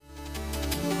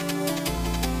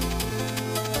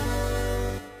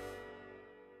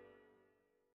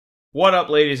What up,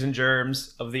 ladies and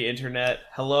germs of the internet?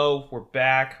 Hello, we're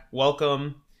back.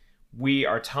 Welcome. We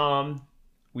are Tom,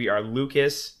 we are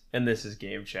Lucas, and this is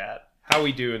Game Chat. How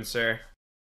we doing, sir?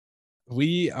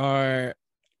 We are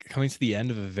coming to the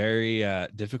end of a very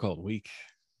difficult week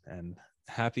and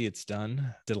happy it's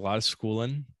done. Did a lot of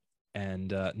schooling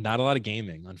and not a lot of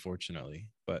gaming, unfortunately,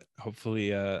 but hopefully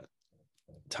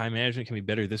time management can be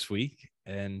better this week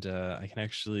and I can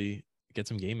actually get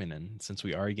some gaming in since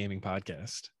we are a gaming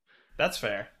podcast. That's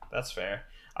fair. That's fair.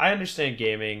 I understand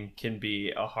gaming can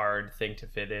be a hard thing to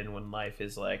fit in when life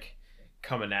is like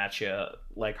coming at you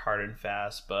like hard and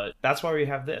fast, but that's why we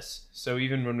have this. So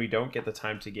even when we don't get the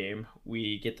time to game,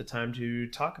 we get the time to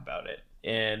talk about it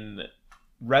and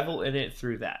revel in it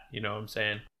through that. You know what I'm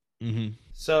saying? Mm-hmm.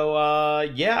 So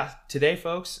today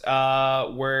folks,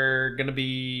 we're gonna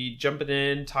be jumping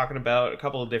in talking about a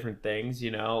couple of different things.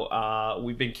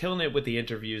 We've been killing it with the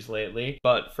interviews lately,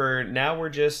 but for now we're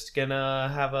just gonna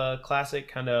have a classic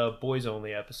kind of boys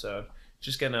only episode.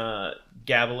 Just gonna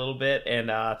gab a little bit and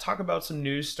talk about some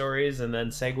news stories and then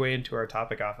segue into our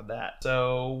topic off of that.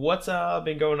 So what's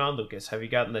been going on, Lucas? Have you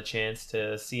gotten the chance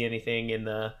to see anything in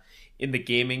the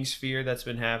gaming sphere that's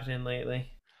been happening lately?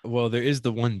 Well, there is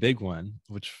the one big one,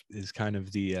 which is kind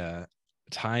of the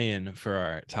tie-in for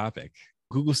our topic.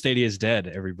 Google Stadia is dead,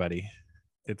 everybody.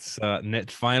 It's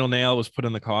final nail was put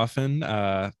in the coffin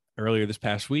earlier this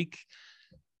past week.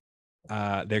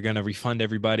 They're going to refund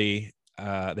everybody.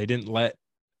 They didn't let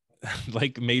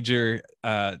like major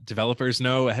developers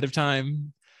know ahead of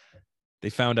time. They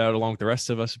found out along with the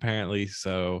rest of us, apparently.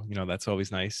 So, that's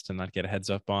always nice to not get a heads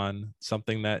up on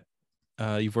something that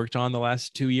you've worked on the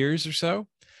last 2 years or so.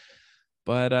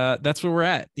 But that's where we're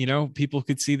at. People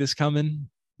could see this coming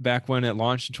back when it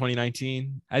launched in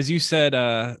 2019. As you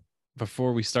said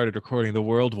before we started recording, the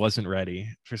world wasn't ready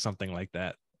for something like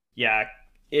that. Yeah,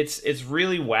 it's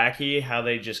really wacky how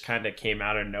they just kind of came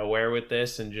out of nowhere with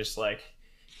this and just like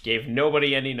gave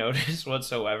nobody any notice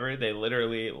whatsoever. They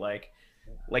literally like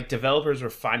developers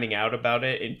were finding out about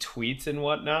it in tweets and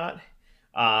whatnot.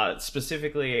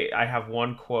 Specifically, I have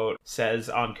one quote says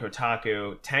on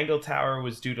Kotaku, Tangle Tower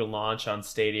was due to launch on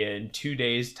Stadia in 2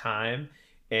 days' time,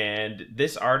 and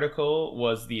this article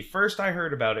was the first I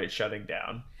heard about it shutting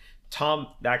down.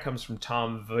 That comes from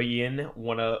Tom Vian,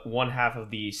 one half of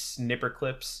the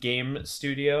Snipperclips game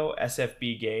studio,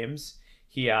 SFB Games.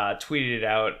 He tweeted it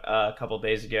out a couple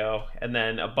days ago, and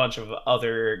then a bunch of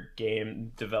other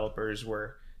game developers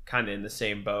were kind of in the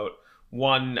same boat.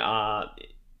 One,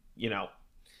 you know,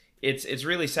 it's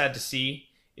really sad to see.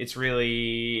 It's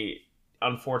really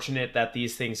unfortunate that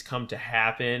these things come to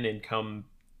happen and come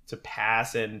to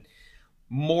pass, and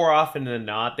more often than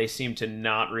not, they seem to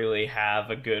not really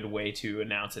have a good way to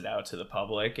announce it out to the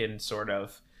public and sort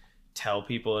of tell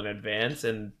people in advance.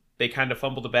 And they kind of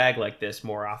fumble the bag like this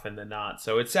more often than not.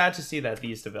 So it's sad to see that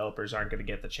these developers aren't going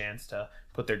to get the chance to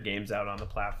put their games out on the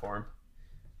platform.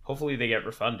 Hopefully, they get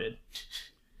refunded.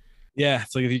 Yeah,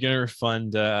 it's like if you're going to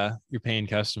refund your paying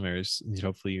customers,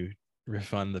 hopefully you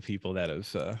refund the people that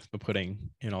have been putting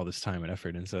in all this time and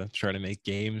effort into trying to make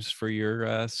games for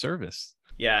your service.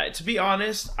 Yeah, to be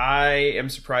honest, I am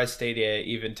surprised Stadia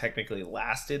even technically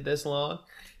lasted this long.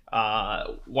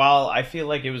 While I feel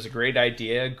like it was a great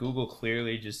idea, Google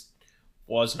clearly just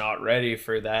was not ready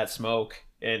for that smoke.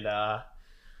 And I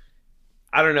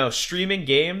don't know, streaming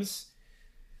games,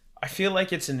 I feel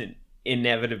like it's an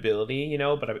inevitability,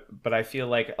 but I feel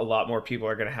like a lot more people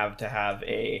are going to have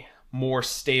a more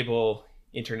stable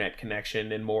internet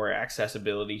connection and more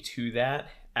accessibility to that,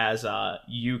 as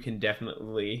you can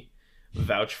definitely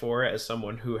vouch for as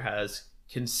someone who has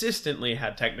consistently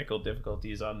had technical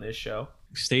difficulties on this show.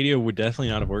 Stadia would definitely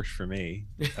not have worked for me.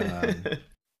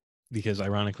 Because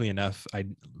ironically enough, I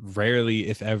rarely,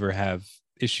 if ever, have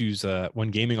issues when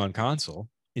gaming on console.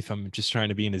 If I'm just trying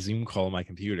to be in a Zoom call on my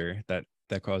computer, that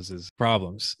causes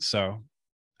problems. So,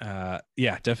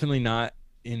 yeah, definitely not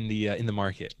in the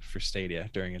market for Stadia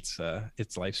during its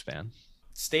lifespan.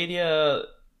 Stadia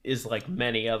is like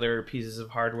many other pieces of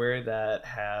hardware that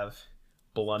have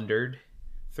blundered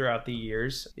throughout the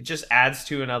years. It just adds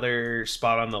to another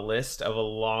spot on the list of a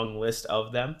long list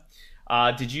of them.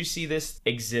 Did you see this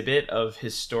exhibit of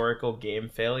historical game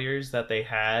failures that they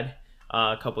had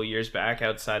a couple years back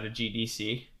outside of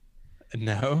GDC?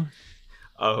 No.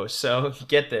 Oh, so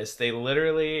get this. They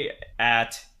literally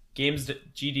at Games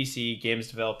GDC Games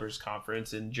Developers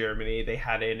Conference in Germany, they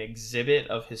had an exhibit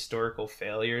of historical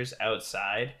failures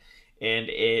outside, and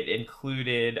it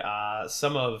included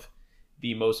some of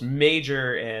the most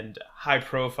major and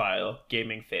high-profile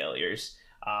gaming failures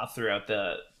throughout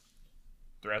the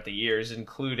years,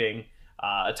 including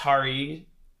Atari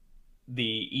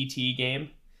the ET game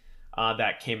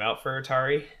that came out for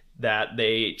Atari that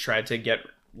they tried to get,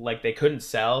 like, they couldn't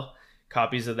sell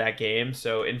copies of that game,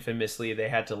 so infamously they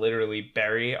had to literally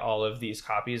bury all of these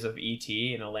copies of ET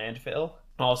in a landfill.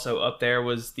 Also up there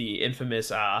was the infamous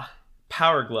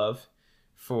Power Glove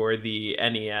for the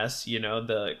NES, you know,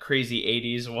 the crazy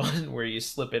 80s one where you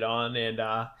slip it on and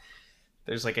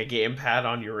there's like a gamepad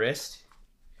on your wrist.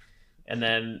 And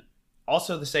then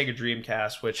also the Sega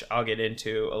Dreamcast, which I'll get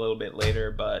into a little bit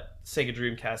later, but Sega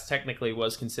Dreamcast technically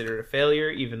was considered a failure,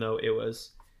 even though it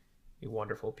was a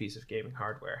wonderful piece of gaming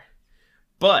hardware.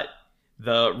 But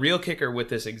the real kicker with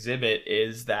this exhibit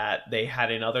is that they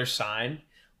had another sign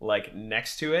like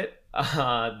next to it,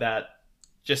 that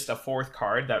just a fourth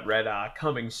card that read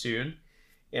coming soon.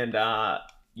 And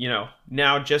you know,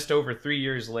 now just over 3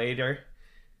 years later,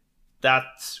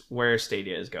 that's where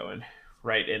Stadia is going,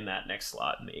 right in that next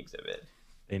slot in the exhibit.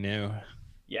 They knew.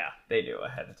 Yeah, they knew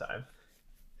ahead of time.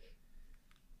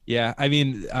 Yeah, I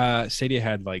mean, Stadia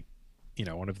had like, you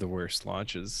know, one of the worst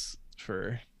launches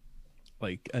for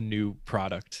like a new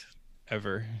product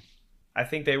ever. I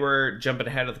think they were jumping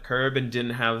ahead of the curve and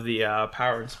didn't have the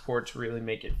power and support to really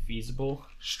make it feasible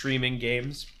streaming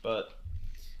games. But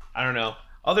I don't know.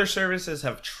 Other services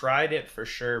have tried it for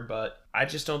sure, but I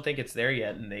just don't think it's there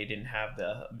yet, and they didn't have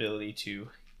the ability to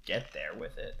get there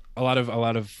with it. A lot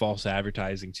of false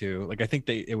advertising too. Like I think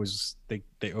they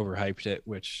overhyped it,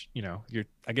 which, you know,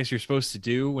 I guess you're supposed to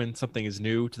do when something is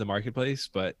new to the marketplace,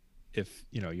 but if,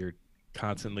 you know, you're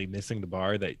constantly missing the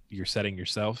bar that you're setting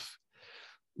yourself,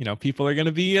 you know, people are going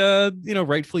to be you know,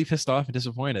 rightfully pissed off and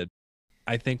disappointed.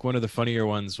 I think one of the funnier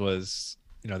ones was,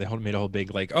 you know, they made a whole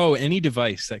big like, oh, any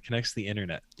device that connects to the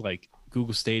internet, like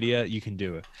Google Stadia, you can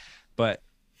do it. But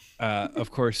of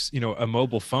course, you know, a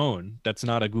mobile phone that's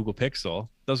not a Google Pixel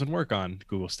doesn't work on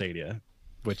Google Stadia,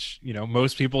 which, you know,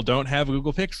 most people don't have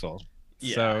Google Pixel.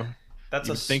 Yeah, so that's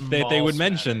you a would think that they would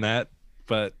mention that,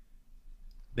 but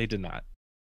they did not.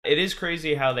 It is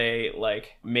crazy how they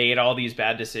like made all these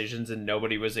bad decisions and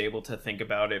nobody was able to think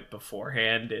about it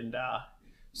beforehand and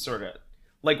sort of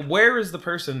like, where is the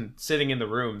person sitting in the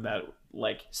room that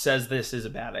like says this is a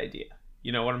bad idea?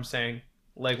 You know what I'm saying?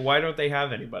 Like, why don't they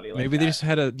have anybody like Maybe that? they just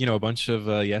had a bunch of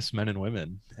yes men and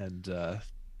women, and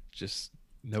just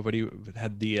nobody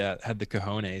had the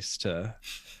cojones to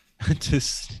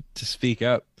to speak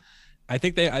up. I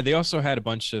think they also had a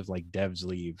bunch of like devs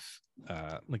leave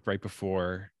like right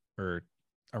before or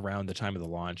around the time of the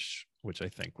launch, which I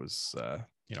think was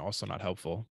you know, also not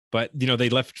helpful. But you know, they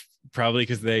left probably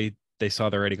because they saw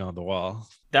the writing on the wall.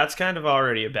 That's kind of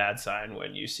already a bad sign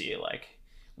when you see like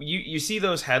you see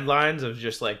those headlines of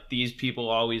just like these people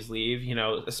always leave, you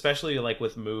know, especially like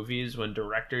with movies when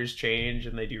directors change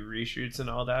and they do reshoots and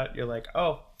all that. You're like,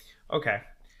 oh, okay,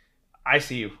 I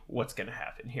see what's gonna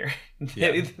happen here.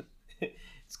 Yeah.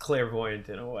 It's clairvoyant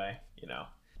in a way, you know.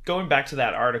 Going back to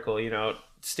that article, you know,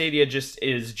 Stadia just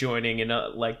is joining in a,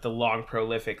 like the long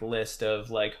prolific list of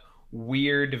like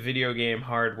weird video game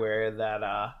hardware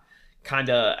that kind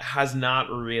of has not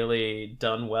really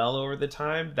done well over the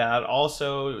time, that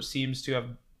also seems to have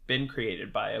been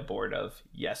created by a board of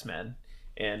yes men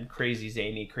and crazy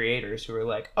zany creators who are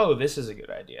like, oh, this is a good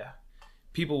idea,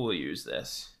 people will use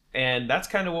this. And that's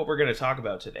kind of what we're going to talk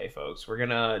about today, folks. We're going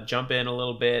to jump in a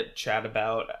little bit, chat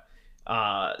about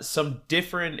some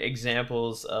different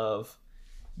examples of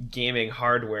gaming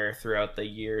hardware throughout the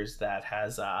years that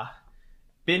has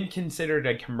been considered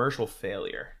a commercial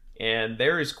failure. And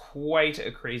there is quite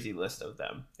a crazy list of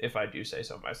them, if I do say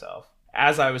so myself.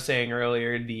 As I was saying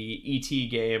earlier, the ET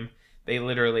game, they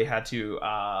literally had to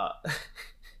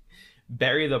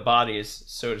bury the bodies,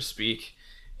 so to speak,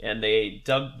 and they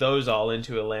dug those all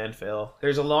into a landfill.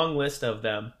 There's a long list of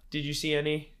them. Did you see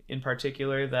any in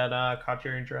particular that caught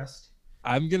your interest?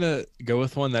 I'm gonna go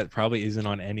with one that probably isn't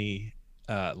on any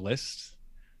list,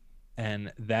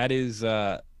 and that is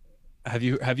have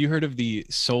you heard of the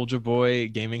Soldier Boy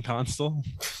gaming console?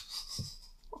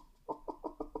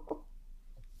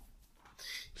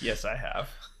 Yes, I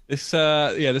have. This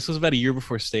this was about a year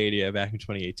before Stadia, back in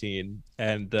 2018,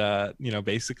 and you know,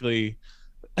 basically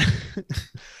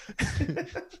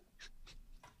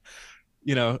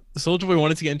you know, Soldier Boy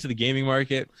wanted to get into the gaming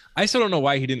market. I still don't know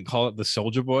why he didn't call it the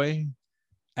Soldier Boy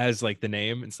as like the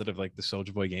name instead of like the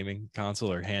Soldier Boy gaming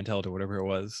console or handheld or whatever it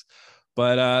was.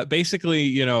 But basically,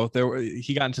 you know,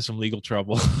 he got into some legal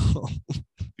trouble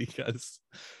because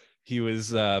he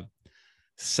was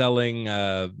selling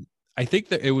I think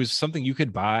that it was something you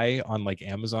could buy on like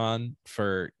Amazon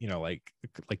for, you know, like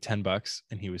 $10,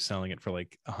 and he was selling it for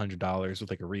like $100 with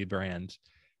like a rebrand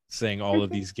saying all of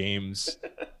these games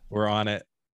were on it.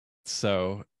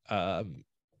 So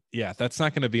Yeah, that's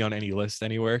not going to be on any list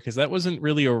anywhere because that wasn't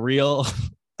really a real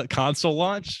console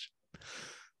launch,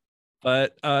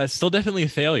 but still definitely a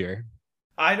failure.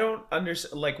 I don't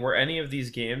understand. Like, were any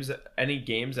games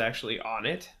actually on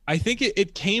it? I think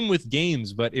it came with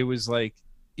games, but it was like,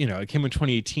 it came in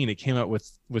 2018. It came out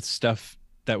with stuff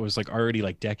that was like already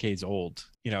like decades old.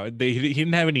 He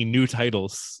didn't have any new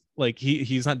titles. Like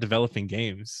he's not developing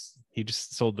games. He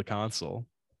just sold the console.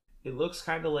 It looks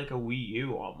kind of like a Wii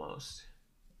U almost.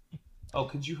 Oh,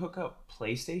 could you hook up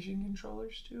PlayStation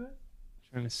controllers to it?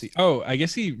 Trying to see. Oh, I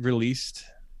guess he released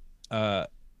uh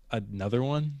another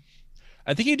one.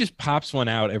 I think he just pops one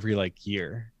out every like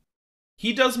year.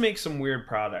 He does make some weird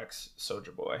products,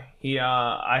 Soulja Boy.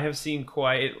 I have seen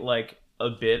quite like a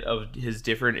bit of his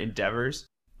different endeavors.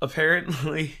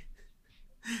 Apparently,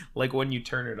 like when you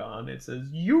turn it on, it says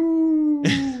you.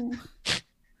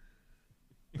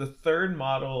 The third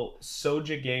model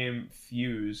Soja Game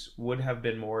Fuse would have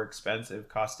been more expensive,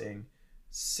 costing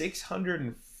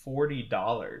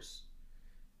 $640.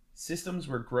 Systems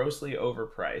were grossly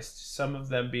overpriced, some of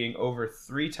them being over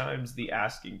 3 times the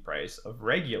asking price of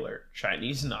regular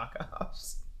Chinese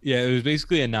knockoffs. Yeah, it was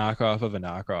basically a knockoff of a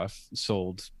knockoff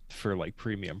sold for like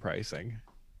premium pricing.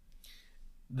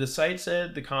 The site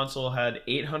said the console had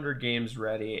 800 games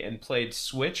ready and played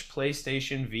Switch,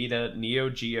 PlayStation, Vita, Neo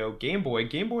Geo, Game Boy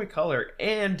Color,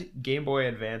 and Game Boy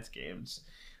Advance games.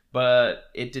 But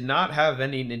it did not have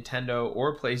any Nintendo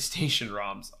or PlayStation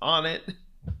ROMs on it,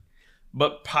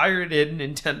 but pirated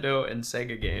Nintendo and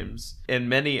Sega games and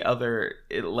many other,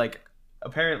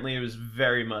 apparently it was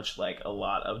very much like a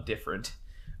lot of different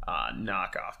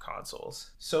knockoff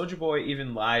consoles. Soulja Boy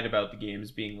even lied about the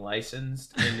games being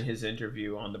licensed in his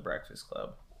interview on The Breakfast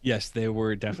Club. Yes, they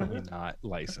were definitely not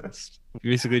licensed.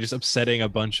 Basically, just upsetting a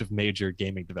bunch of major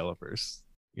gaming developers.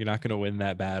 You're not going to win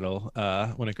that battle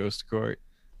when it goes to court.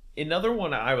 Another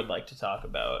one I would like to talk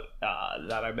about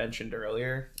that I mentioned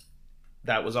earlier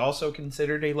that was also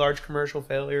considered a large commercial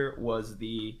failure was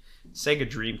the Sega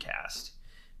Dreamcast.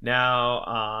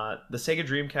 Now, the Sega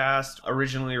Dreamcast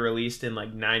originally released in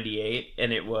like 98,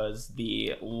 and it was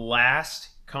the last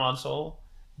console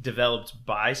developed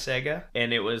by Sega,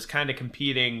 and it was kind of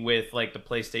competing with like the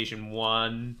PlayStation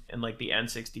 1 and like the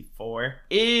N64.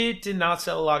 It did not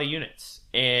sell a lot of units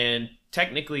and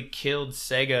technically killed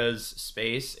Sega's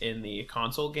space in the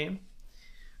console game,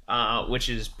 which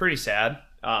is pretty sad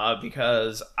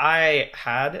because I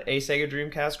had a Sega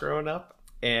Dreamcast growing up,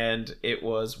 and it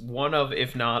was one of,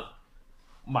 if not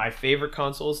my favorite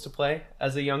consoles to play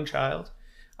as a young child.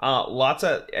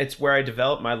 It's where I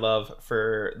developed my love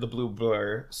for the Blue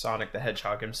Blur, Sonic the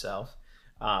Hedgehog himself.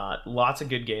 Lots of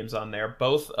good games on there.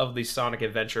 Both of the Sonic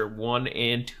Adventure 1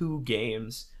 and 2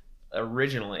 games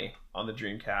originally on the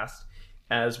Dreamcast,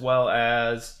 as well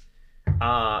as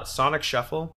Sonic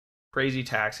Shuffle, Crazy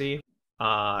Taxi.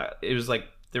 It was like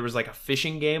there was like a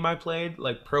fishing game I played,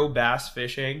 like Pro Bass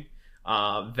Fishing,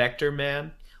 Vector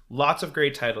Man. Lots of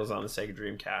great titles on the Sega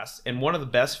Dreamcast. And one of the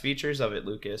best features of it,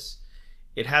 Lucas,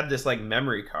 it had this like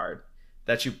memory card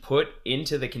that you put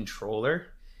into the controller,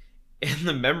 and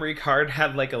the memory card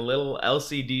had like a little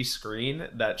LCD screen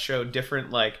that showed different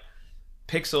like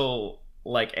pixel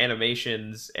like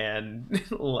animations and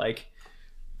like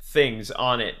things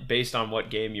on it based on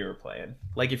what game you were playing.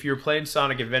 Like if you were playing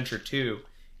Sonic Adventure 2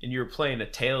 and you were playing a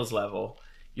Tails level,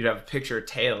 you'd have a picture of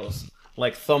Tails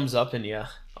like thumbs up in you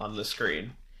on the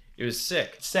screen. It was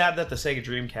sick. It's sad that the Sega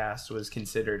Dreamcast was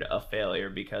considered a failure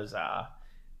because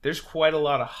there's quite a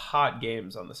lot of hot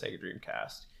games on the Sega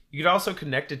Dreamcast. You could also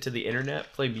connect it to the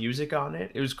internet, play music on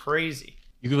it. It was crazy.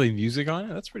 You could play music on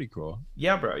it? That's pretty cool.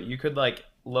 Yeah, bro. You could like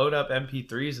load up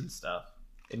MP3s and stuff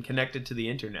and connect it to the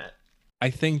internet. I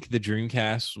think the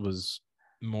Dreamcast was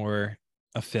more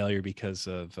a failure because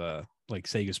of like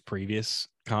Sega's previous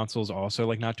consoles also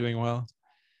like not doing well.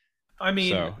 I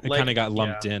mean, so it kind of got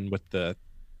lumped in with the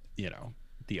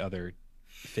the other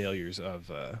failures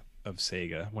of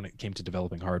Sega when it came to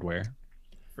developing hardware.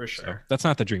 For sure. So that's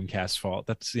not the Dreamcast's fault.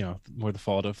 That's more the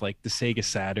fault of like the Sega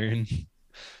Saturn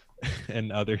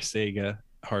and other Sega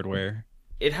hardware.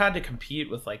 It had to compete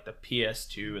with like the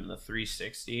PS2 and the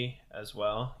 360 as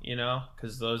well,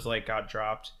 because those like got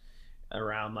dropped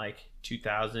around like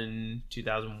 2000,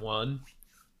 2001.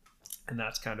 And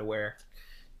that's kind of where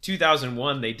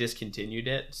 2001 they discontinued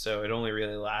it, so it only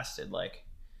really lasted like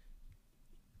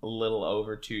a little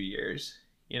over 2 years.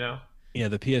 Yeah,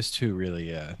 the PS2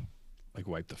 really like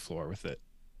wiped the floor with it.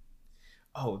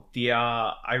 Oh,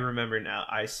 I remember now.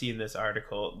 I seen this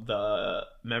article. The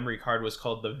memory card was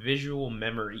called the Visual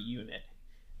Memory Unit,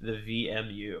 the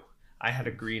VMU. I had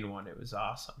a green one. It was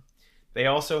awesome. They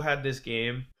also had this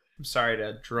game, I'm sorry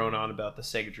to drone on about the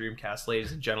Sega Dreamcast,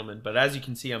 ladies and gentlemen, but as you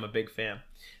can see, I'm a big fan.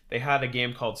 They had a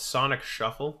game called Sonic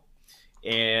Shuffle,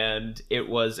 and it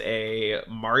was a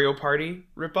Mario Party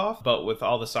ripoff, but with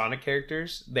all the Sonic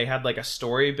characters. They had like a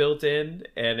story built in,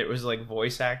 and it was like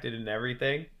voice acted and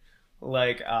everything.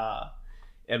 Like,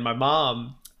 and my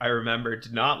mom, I remember,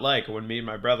 did not like when me and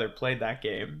my brother played that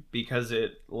game because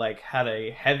it like had a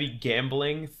heavy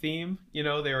gambling theme. You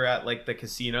know, they were at like the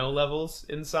casino levels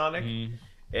in Sonic. Mm.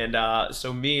 And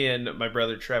so me and my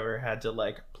brother Trevor had to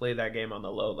like play that game on the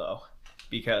low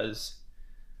because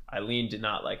Eileen did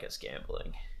not like us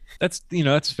gambling. That's, you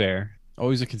know, that's fair.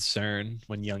 Always a concern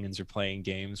when youngins are playing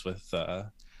games with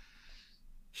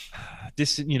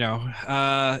this, you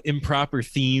know, improper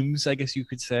themes, I guess you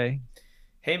could say.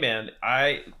 Hey man,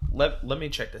 let me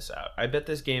check this out. I bet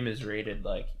this game is rated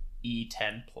like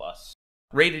E10 plus.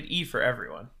 Rated E for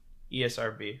everyone.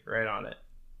 ESRB right on it.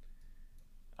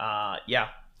 Yeah.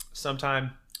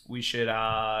 Sometime we should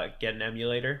get an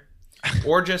emulator.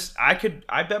 Or just I bet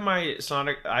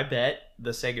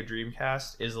the Sega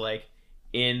Dreamcast is like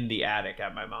in the attic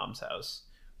at my mom's house.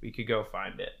 We could go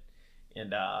find it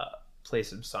and play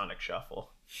some Sonic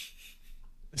Shuffle.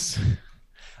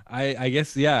 I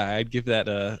guess, yeah, I'd give that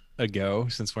a go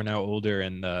since we're now older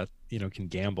and you know, can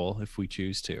gamble if we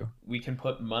choose to. We can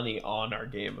put money on our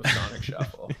game of Sonic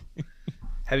Shuffle.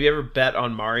 Have you ever bet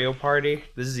on Mario Party?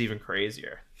 This is even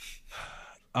crazier.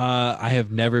 I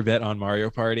have never bet on Mario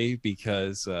Party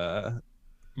because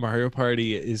Mario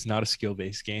Party is not a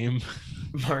skill-based game.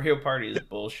 Mario Party is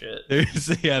bullshit.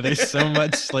 There's so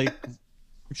much like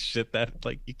shit that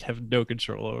like you have no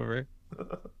control over.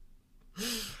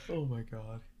 Oh my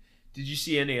god. Did you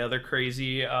see any other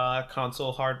crazy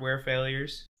console hardware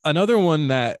failures? Another one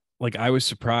that like I was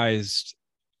surprised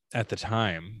at the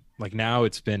time. Like now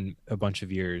it's been a bunch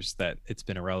of years that it's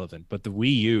been irrelevant, but the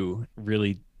Wii U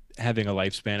really having a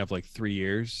lifespan of like 3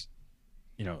 years,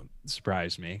 you know,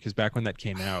 surprised me because back when that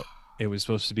came out, it was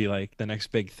supposed to be like the next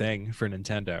big thing for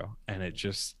Nintendo, and it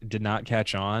just did not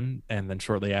catch on. And then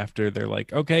shortly after, they're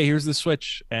like, okay, here's the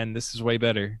Switch, and this is way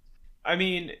better. I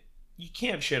mean, you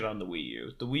can't shit on the Wii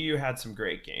U. The Wii U had some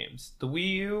great games. The Wii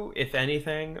U, if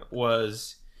anything,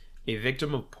 was a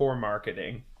victim of poor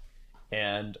marketing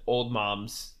and old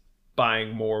moms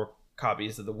buying more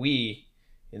copies of the Wii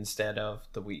instead of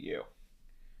the Wii U.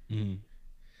 Mm.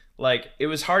 Like, it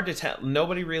was hard to tell.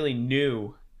 Nobody really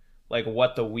knew like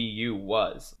what the Wii U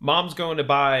was. Mom's going to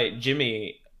buy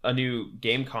Jimmy a new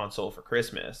game console for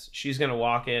Christmas. She's going to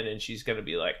walk in and she's going to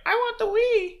be like, I want the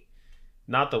Wii.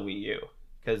 Not the Wii U.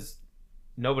 Because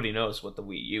nobody knows what the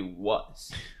Wii U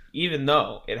was. Even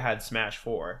though it had Smash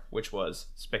 4, which was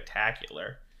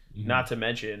spectacular. Mm-hmm. Not to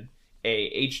mention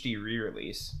a HD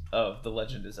re-release of The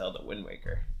Legend of Zelda Wind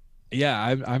Waker.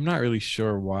 Yeah, I'm not really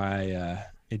sure why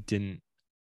it didn't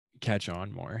catch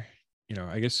on more. You know,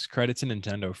 I guess credit to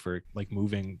Nintendo for like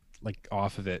moving like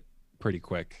off of it pretty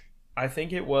quick. I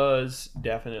think it was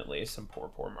definitely some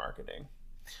poor marketing.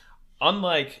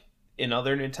 Unlike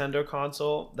another Nintendo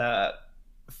console that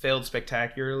failed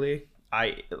spectacularly,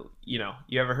 you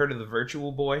ever heard of the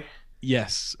Virtual Boy?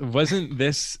 Yes, wasn't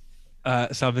this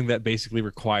something that basically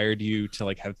required you to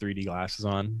like have 3D glasses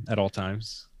on at all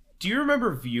times? Do you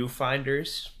remember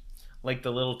viewfinders? Like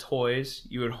the little toys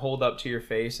you would hold up to your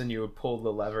face and you would pull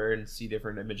the lever and see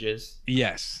different images?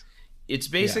 Yes. It's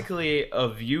basically a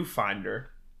viewfinder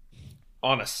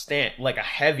on a stand, like a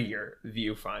heavier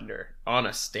viewfinder on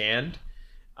a stand,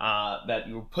 that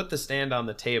you would put the stand on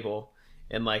the table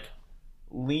and like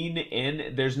lean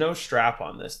in. There's no strap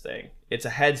on this thing. It's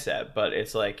a headset, but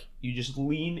it's like you just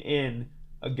lean in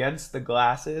against the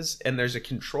glasses and there's a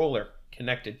controller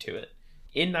connected to it.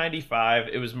 In 95,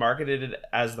 it was marketed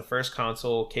as the first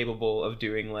console capable of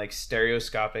doing like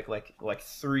stereoscopic, like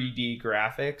 3D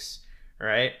graphics,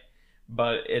 right?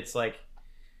 But it's like,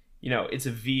 you know, it's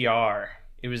a VR.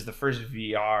 It was the first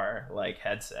VR like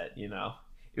headset, you know.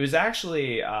 It was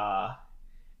actually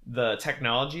the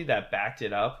technology that backed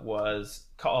it up was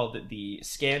called the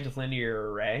scanned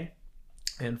linear array.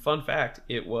 And fun fact,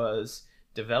 it was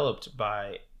developed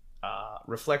by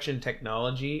Reflection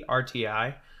Technology,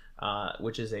 RTI,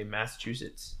 which is a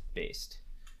Massachusetts-based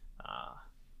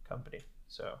company.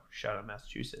 So shout out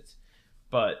Massachusetts.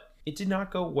 But it did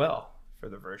not go well for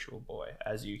the Virtual Boy,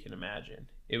 as you can imagine.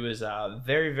 It was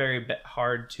very, very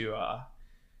hard to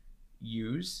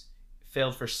use.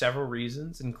 Failed for several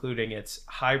reasons, including its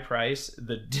high price,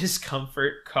 the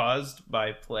discomfort caused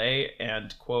by play,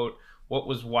 and, quote, what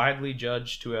was widely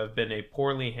judged to have been a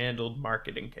poorly handled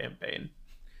marketing campaign.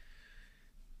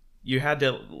 You had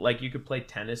to, like, you could play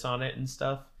tennis on it and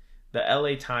stuff. The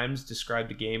LA Times described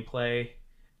the gameplay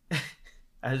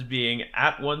as being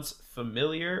at once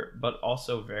familiar but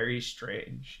also very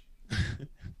strange.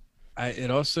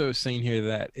 It also is saying here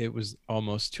that it was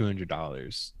almost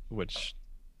 $200, which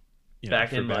Back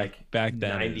for in like back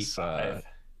then is 95.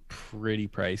 pretty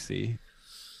pricey.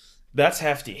 That's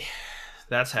hefty.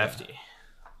 That's Yeah. hefty.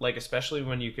 Like especially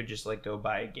when you could just like go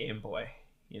buy a Game Boy,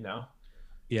 you know?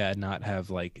 Yeah, not have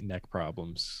like neck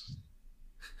problems.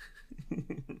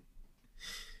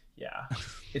 Yeah.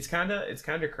 It's kind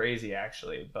of crazy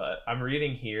actually, but I'm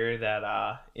reading here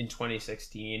that in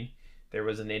 2016 there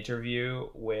was an interview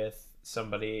with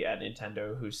somebody at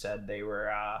Nintendo who said they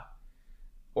were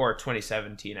or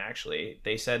 2017 actually.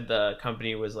 They said the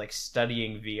company was like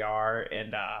studying VR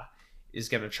and is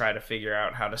going to try to figure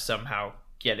out how to somehow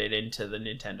get it into the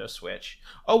Nintendo Switch.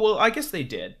 Oh, well, I guess they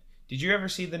did. Did you ever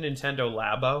see the Nintendo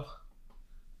Labo?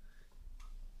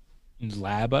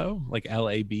 Labo, like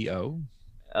Labo?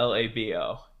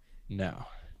 Labo. No.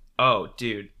 Oh,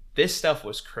 dude, this stuff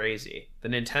was crazy. The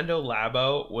Nintendo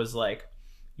Labo was like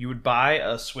you would buy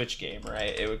a Switch game,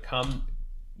 right? It would come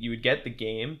you would get the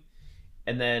game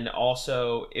and then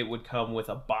also it would come with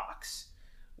a box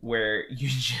where you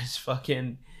just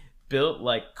fucking built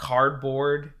like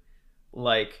cardboard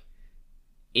like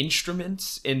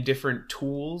instruments and different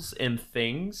tools and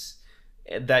things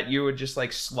that you would just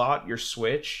like slot your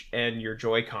Switch and your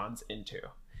Joy-Cons into.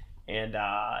 And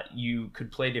you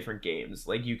could play different games.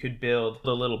 Like you could build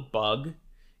the little bug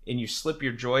and you slip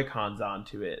your Joy-Cons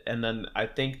onto it. And then I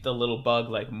think the little bug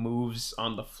like moves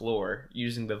on the floor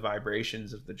using the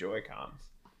vibrations of the Joy-Cons.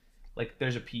 Like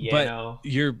there's a piano.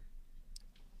 But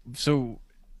so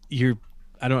you're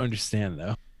I don't understand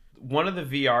though. One of the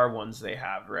VR ones they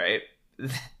have, right?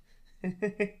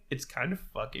 It's kind of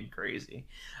fucking crazy.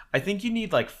 I think you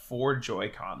need like 4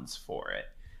 Joy-Cons for it.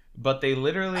 But they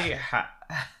literally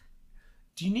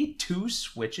Do you need 2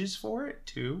 switches for it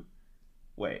too?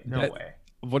 Wait, no way.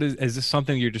 What is this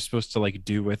something you're just supposed to like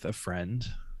do with a friend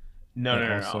No, that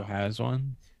no, no, also no. has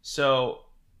one? So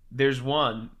there's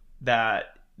one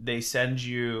that they send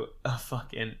you a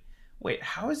fucking. Wait,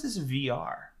 how is this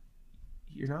VR?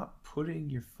 You're not putting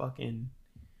your fucking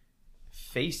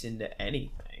face into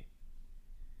anything.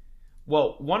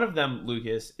 Well, one of them,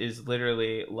 Lucas, is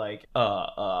literally like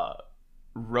a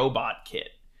robot kit,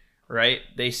 right?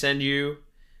 They send you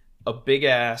a big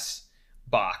ass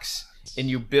box and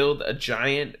you build a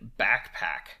giant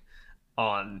backpack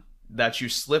on that you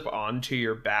slip onto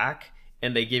your back,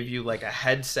 and they give you like a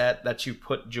headset that you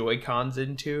put Joy-Cons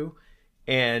into,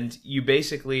 and you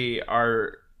basically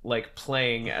are like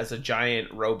playing as a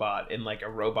giant robot in like a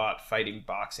robot fighting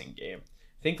boxing game.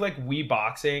 Think like Wii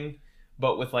Boxing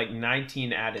but with like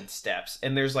 19 added steps,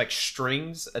 and there's like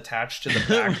strings attached to the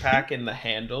backpack and the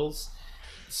handles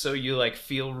so you like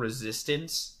feel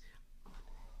resistance.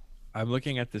 I'm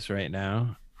looking at this right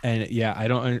now, and yeah, I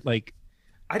don't like.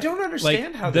 I don't Like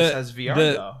understand how this has VR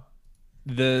though.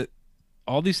 The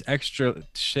all these extra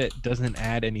shit doesn't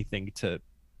add anything to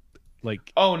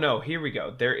like. Oh no, here we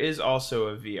go. There is also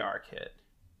a VR kit.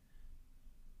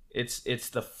 It's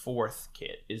the 4th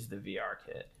kit is the VR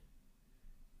kit.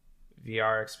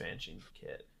 VR expansion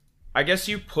kit. I guess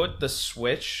you put the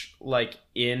Switch like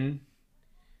in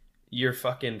your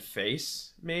fucking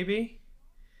face, maybe?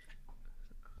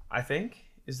 I think.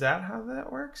 Is that how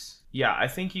that works? Yeah, I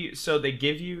think you so they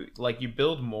give you like you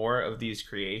build more of these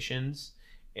creations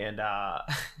and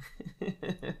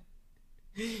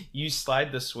you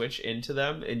slide the Switch into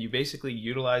them and you basically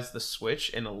utilize the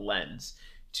Switch and a lens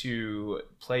to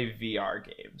play VR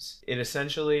games. It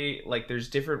essentially like there's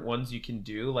different ones you can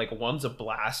do. Like one's a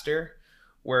blaster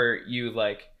where you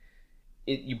like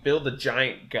you build a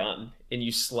giant gun and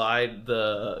you slide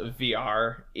the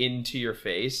VR into your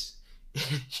face.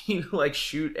 You like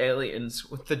shoot aliens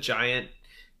with the giant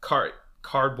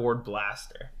cardboard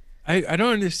blaster. I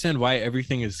don't understand why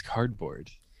everything is cardboard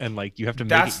and like you have to make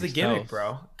That's it the yourself. gimmick,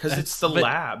 bro. Because it's the but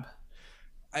lab.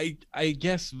 I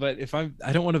guess, but if I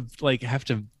don't want to like have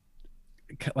to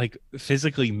like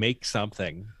physically make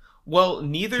something Well,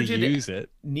 neither to did use it.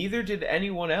 neither did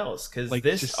anyone else. Because Like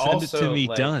this just send also it to me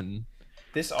like, done.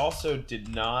 This also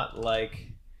did not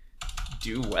like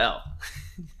do well.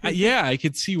 Yeah, I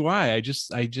could see why. I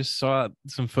just saw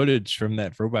some footage from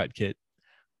that robot kit,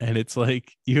 and it's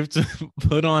like you have to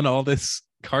put on all this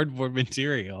cardboard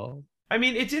material. I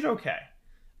mean, it did okay.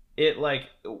 It like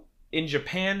in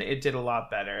Japan, it did a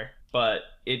lot better, but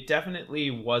it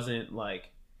definitely wasn't like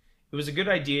it was a good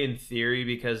idea in theory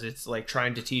because it's like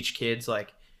trying to teach kids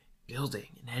like building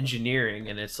and engineering,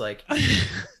 and it's like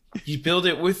You build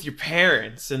it with your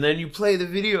parents, and then you play the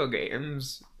video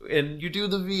games, and you do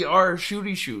the VR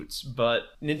shooty shoots. But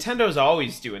Nintendo's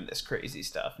always doing this crazy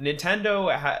stuff.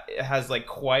 Nintendo has like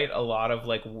quite a lot of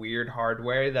like weird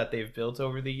hardware that they've built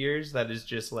over the years that is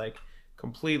just like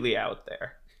completely out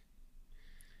there.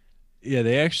 Yeah,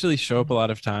 they actually show up a lot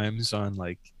of times on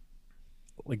like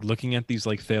looking at these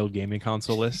like failed gaming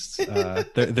console lists.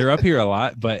 They're up here a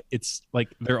lot, but it's like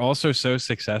they're also so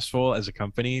successful as a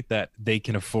company that they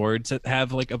can afford to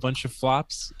have like a bunch of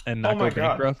flops and Oh not my go god,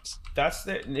 bankrupt. that's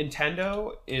the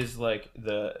Nintendo is like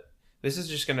the. This is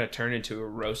just gonna turn into a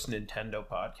roast Nintendo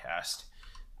podcast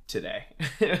today.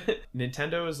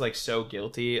 Nintendo is like so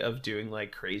guilty of doing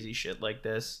like crazy shit like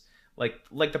this, like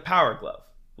the Power Glove.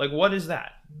 Like, what is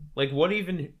that? Like, what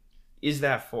even is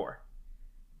that for?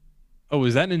 Oh,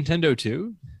 is that Nintendo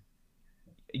too?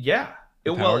 Yeah.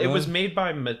 The Well, Power it was Glove? made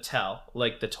by Mattel,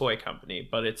 like the toy company,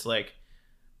 but it's like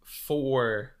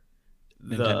for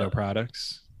Nintendo the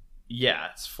products. yeah,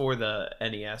 it's for the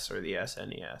NES or the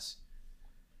SNES.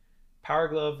 Power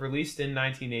Glove, released in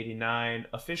 1989,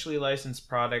 officially licensed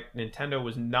product. Nintendo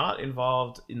was not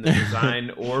involved in the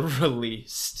design or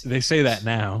released. They say that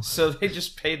now. So they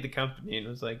just paid the company and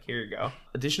was like, here you go.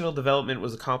 Additional development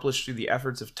was accomplished through the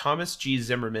efforts of Thomas G.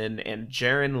 Zimmerman and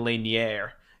Jaron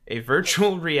Lanier, a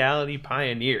virtual reality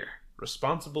pioneer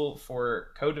responsible for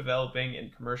co-developing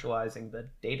and commercializing the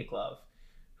Data Glove,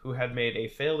 who had made a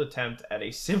failed attempt at a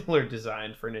similar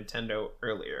design for Nintendo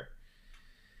earlier.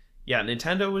 Yeah,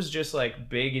 Nintendo was just like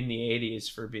big in the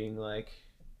 80s for being like,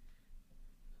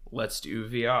 let's do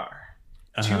VR.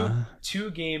 Two Uh-huh.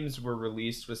 two games were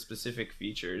released with specific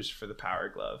features for the Power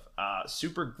Glove.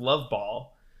 Super Glove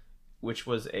Ball, which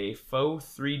was a faux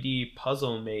 3D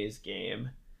puzzle maze game,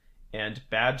 and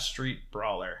Bad Street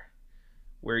Brawler,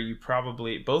 where you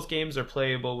probably both games are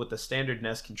playable with the standard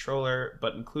NES controller,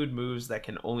 but include moves that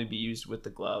can only be used with the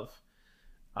glove.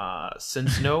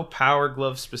 Since no Power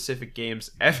Glove specific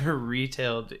games ever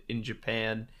retailed in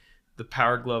Japan, the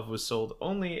Power Glove was sold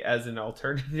only as an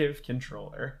alternative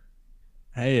controller.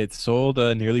 Hey, it sold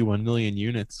nearly 1 million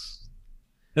units.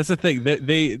 That's the thing.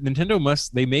 They Nintendo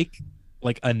must they make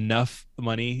like enough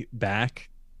money back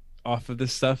off of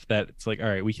this stuff that it's like, all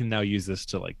right, we can now use this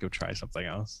to like go try something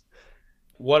else.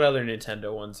 What other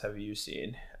Nintendo ones have you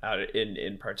seen out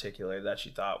in particular that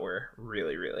you thought were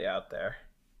really really out there?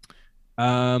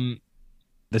 Um,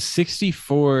 the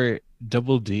 64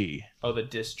 Double D. Oh, the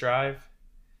disc drive.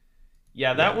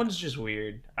 Yeah, that Yeah. one's just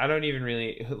weird. I don't even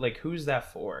really like who's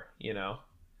that for, you know?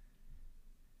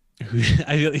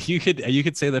 You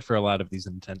could say that for a lot of these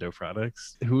Nintendo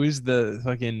products. Who is the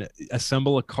fucking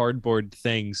assemble a cardboard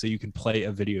thing so you can play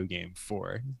a video game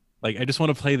for? Like, I just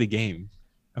want to play the game.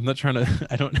 I'm not trying to.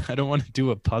 I don't want to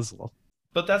do a puzzle.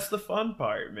 But that's the fun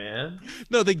part, man.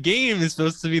 No, the game is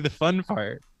supposed to be the fun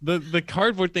part. The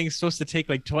cardboard thing is supposed to take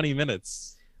like 20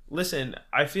 minutes. Listen,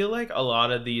 I feel like a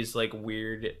lot of these like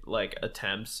weird like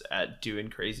attempts at doing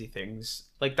crazy things,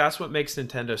 like that's what makes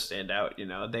Nintendo stand out, you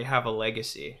know? They have a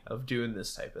legacy of doing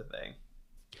this type of thing.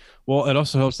 Well, it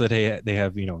also helps that they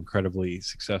have incredibly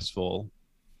successful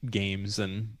games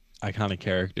and iconic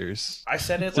characters I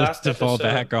said it to, last to fall episode.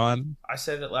 back on. I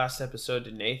said it last episode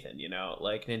to Nathan, you know,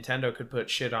 like Nintendo could put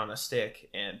shit on a stick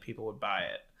and people would buy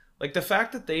it. Like the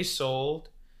fact that they sold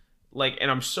like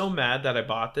and I'm so mad that I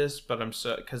bought this, but I'm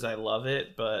so cuz I love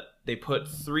it, but they put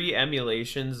 3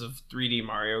 emulations of 3D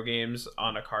Mario games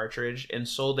on a cartridge and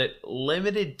sold it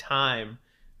limited time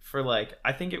for like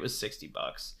I think it was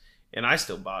 $60 and I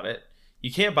still bought it.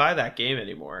 You can't buy that game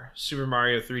anymore. Super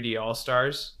Mario 3D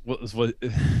All-Stars. What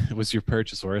was your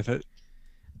purchase worth it?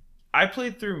 I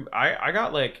played through. I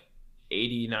got like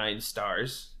 89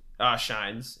 stars,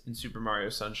 shines in Super Mario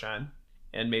Sunshine,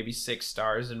 and maybe 6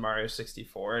 stars in Mario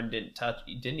 64, and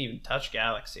didn't even touch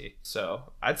Galaxy.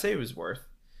 So I'd say it was worth.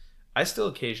 I still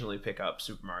occasionally pick up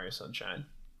Super Mario Sunshine.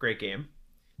 Great game.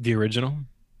 The original?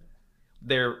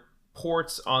 They're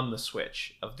ports on the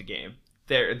Switch of the game.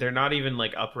 They're not even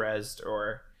like upresed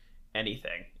or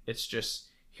anything. It's just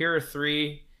here are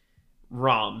 3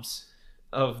 ROMs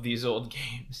of these old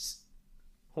games.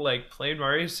 Like playing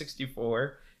Mario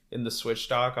 64 in the Switch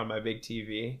dock on my big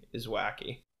TV is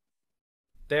wacky.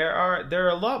 There are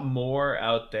a lot more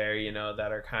out there, you know,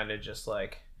 that are kind of just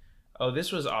like, oh,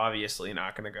 this was obviously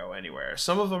not going to go anywhere.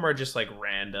 Some of them are just like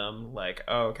random, like,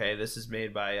 oh, okay, this is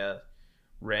made by a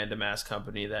random ass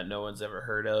company that no one's ever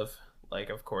heard of. Like,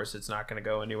 of course, it's not going to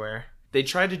go anywhere. They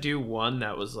tried to do one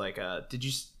that was like a. Did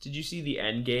you see the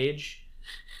N gauge?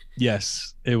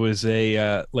 Yes, it was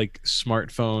a like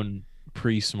smartphone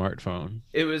pre-smartphone.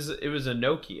 It was a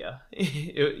Nokia.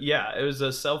 Yeah, it was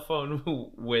a cell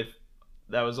phone with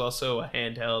that was also a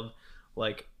handheld.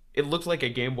 Like it looked like a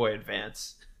Game Boy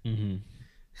Advance. Hmm.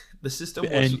 The system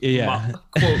was And yeah,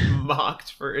 quote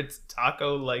mocked for its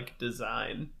taco-like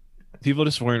design. people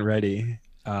just weren't ready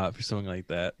for something like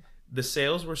that. The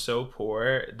sales were so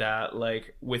poor that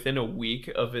like within a week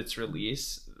of its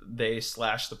release, they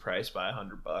slashed the price by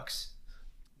 $100.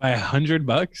 By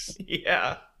 $100?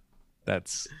 Yeah.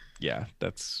 That's yeah,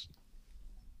 that's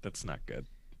not good.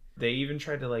 They even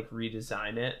tried to like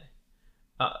redesign it.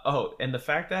 Oh, and the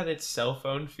fact that its cell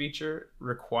phone feature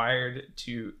required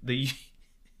to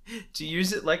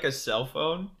use it like a cell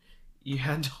phone, you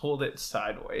had to hold it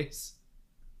sideways.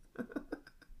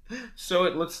 So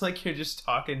it looks like you're just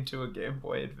talking to a Game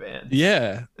Boy Advance.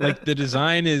 Yeah, like the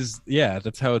design is, yeah,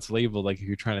 that's how it's labeled. Like if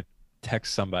you're trying to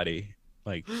text somebody,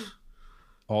 like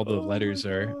all the Oh my letters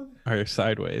god. are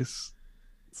sideways.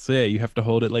 So yeah, you have to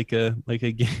hold it like a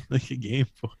game like a Game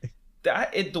Boy.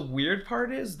 The weird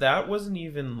part is that wasn't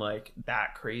even like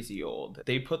that crazy old.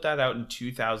 They put that out in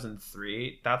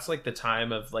 2003. That's like the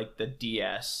time of like the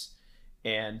DS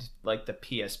and like the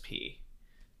PSP.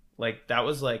 Like that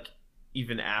was like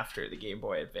even after the Game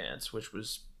Boy Advance, which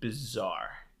was bizarre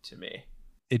to me.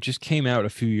 It just came out a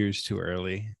few years too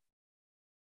early.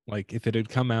 Like if it had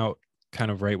come out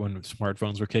kind of right when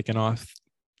smartphones were kicking off,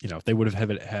 they would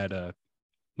have had a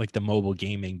like the mobile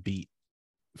gaming beat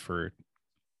for.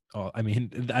 Oh, I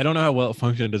mean, I don't know how well it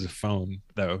functioned as a phone,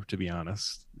 though, to be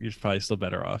honest. You're probably still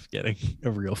better off getting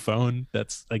a real phone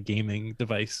that's a gaming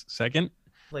device second.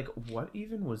 Like what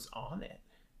even was on it?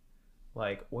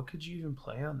 Like what could you even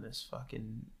play on this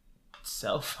fucking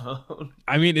cell phone?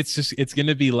 I mean, it's going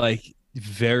to be like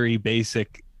very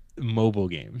basic mobile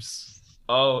games.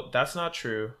 Oh, that's not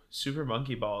true. Super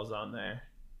Monkey Ball is on there.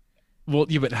 Well,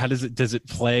 yeah, but how does it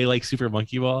play like Super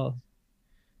Monkey Ball?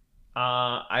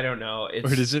 I don't know.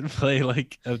 Or It's does it play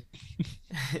like a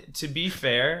to be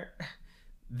fair,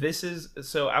 this is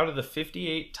so out of the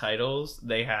 58 titles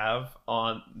they have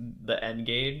on the N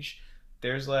gauge,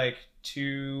 there's like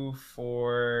two,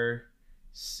 four,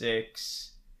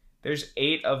 six. There's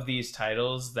eight of these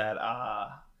titles that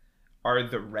are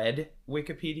the red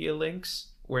Wikipedia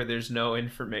links where there's no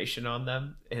information on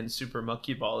them, and Super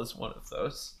Monkey Ball is one of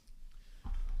those.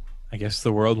 I guess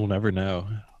the world will never know.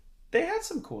 They had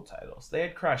some cool titles. They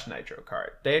had Crash Nitro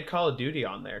Kart. They had Call of Duty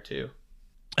on there too.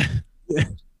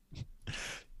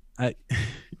 I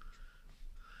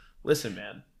Listen,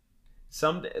 man.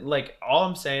 Some like all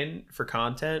I'm saying for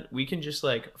content, we can just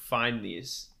like find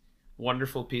these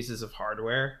wonderful pieces of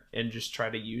hardware and just try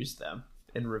to use them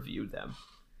and review them.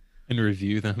 and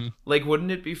review them. Like,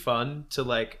 wouldn't it be fun to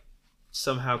like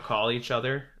somehow call each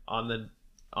other on the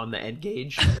N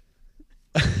gauge?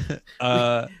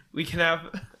 uh We can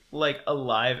have like a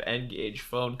live N gauge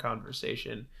phone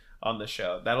conversation on the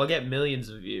show. That'll get millions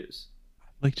of views.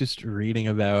 like just reading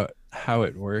about how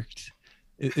it worked.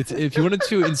 It's if you wanted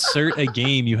to insert a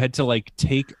game, you had to like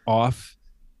take off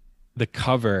the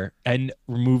cover and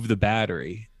remove the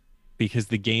battery because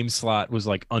the game slot was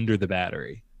like under the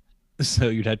battery. So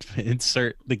you'd have to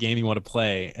insert the game you want to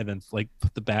play and then like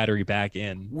put the battery back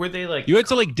in. Were they like You had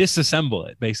to like disassemble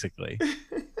it basically.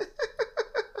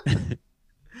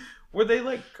 Were they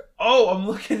like, oh, I'm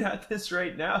looking at this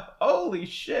right now. Holy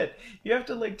shit. You have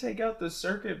to like take out the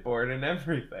circuit board and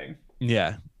everything.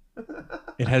 Yeah.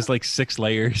 It has like 6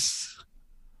 layers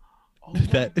Oh my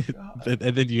that god.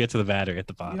 and then you get to the battery at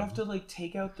the You bottom. have to like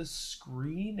take out the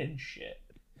screen and shit.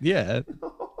 Yeah.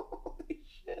 Holy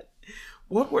shit.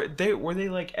 What were they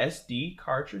like SD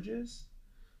cartridges?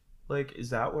 Like, is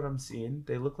that what I'm seeing?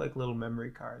 They look like little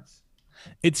memory cards.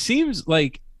 It seems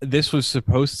like this was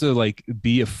supposed to like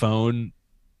be a phone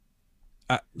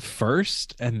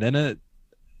first and then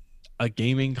a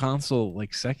gaming console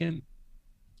like second.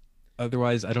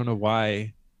 Otherwise, I don't know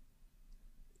why.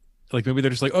 Like maybe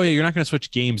they're just like, oh yeah, you're not going to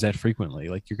switch games that frequently.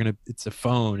 Like it's a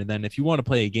phone, and then if you want to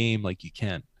play a game, like you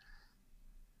can.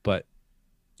 But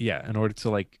yeah, in order to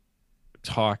like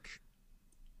talk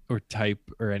or type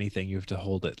or anything, you have to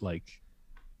hold it like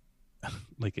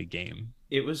like a game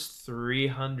It was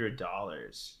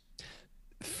 $300.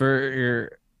 for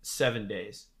 7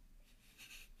 days.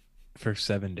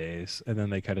 7 days, and then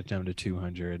they cut it down to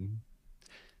 200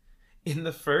 In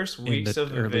the first in weeks the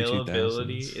of early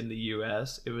availability 2000s. in the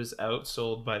US, it was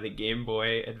outsold by the Game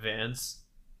Boy Advance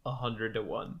 100 to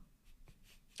 1.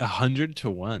 100 to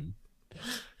 1.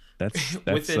 That's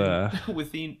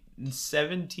Within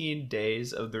 17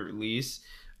 days of the release,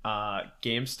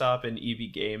 GameStop and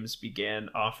EB Games began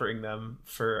offering them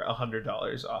for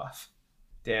 $100 off.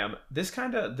 Damn, this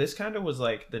kind of was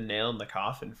like the nail in the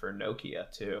coffin for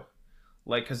Nokia too.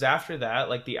 Like, because after that,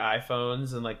 like the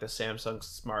iPhones and like the Samsung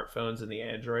smartphones and the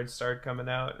Androids started coming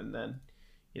out, and then,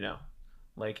 you know,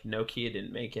 like Nokia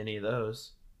didn't make any of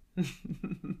those.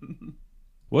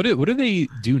 What do they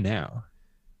do now?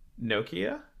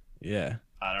 Nokia? Yeah.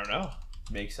 I don't know.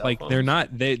 Make cell Like they're phones?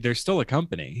 not they're still a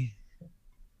company.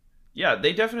 Yeah,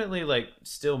 they definitely like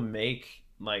still make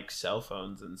like cell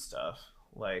phones and stuff.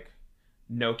 Like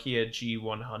Nokia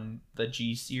G100, the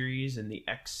G series and the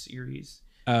X series.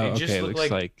 Oh, They just okay. look Looks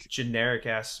like like generic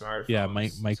ass yeah,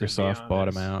 smartphones, to be Microsoft bought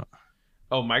them honest. out.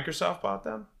 Oh, Microsoft bought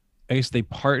them? I guess they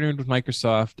partnered with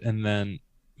Microsoft and then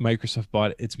Microsoft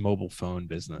bought its mobile phone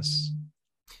business.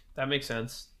 That makes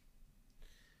sense.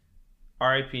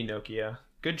 RIP Nokia.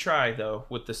 Good try though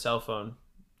with the cell phone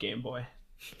Game Boy.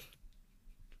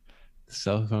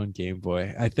 Cell phone Game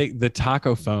Boy. I think the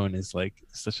taco phone is like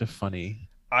such a funny.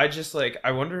 I just like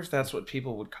I wonder if that's what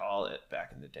people would call it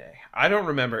back in the day. I don't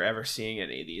remember ever seeing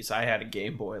any of these. I had a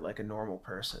Game Boy like a normal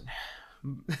person.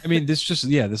 I mean, this just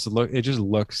yeah, this look it just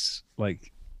looks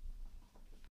like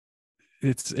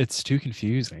it's too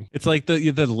confusing. It's like the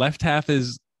left half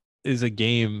is a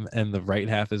game and the right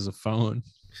half is a phone.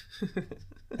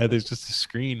 And there's just a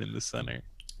screen in the center.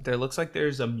 There looks like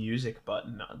there's a music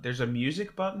button. There's a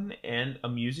music button and a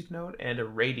music note and a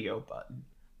radio button.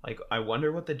 Like I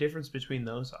wonder what the difference between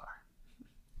those are.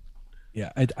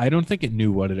 Yeah, I don't think it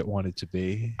knew what it wanted to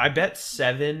be. I bet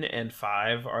 7 and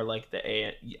 5 are like the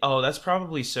A. Oh, that's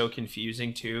probably so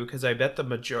confusing too, because I bet the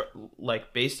major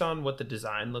like based on what the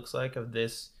design looks like of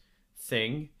this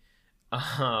thing,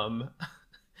 um,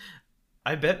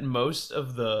 I bet most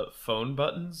of the phone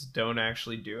buttons don't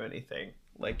actually do anything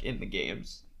like in the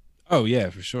games. Oh yeah,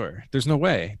 for sure. There's no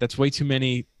way. That's way too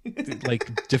many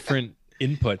like different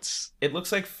inputs. It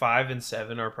looks like 5 and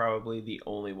 7 are probably the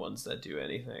only ones that do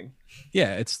anything.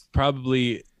 Yeah, it's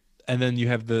probably and then you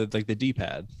have the like the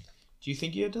D-pad. Do you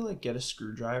think you had to like get a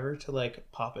screwdriver to like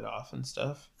pop it off and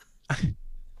stuff?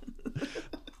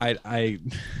 I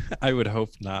I would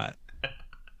hope not.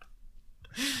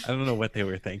 I don't know what they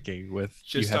were thinking with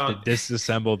you Just have to on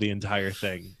disassemble the entire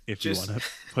thing if you just want to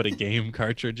put a game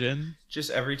cartridge in. just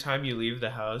every time you leave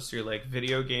the house, you're like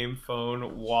video game,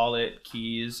 phone, wallet,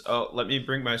 keys. Oh, let me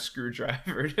bring my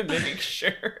screwdriver to make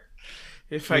sure.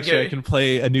 If I Make sure I get can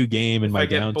play a new game in if my I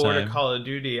get bored of downtime. Call of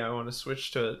Duty, I want to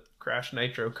switch to Crash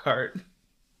Nitro Kart.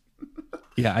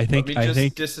 Yeah, Let me I just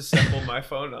think disassemble my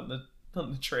phone on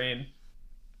the train.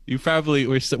 you probably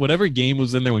were whatever game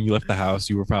was in there when you left the house,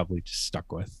 you were probably just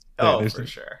stuck with. Oh, There's for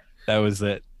sure. that was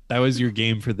it. That was your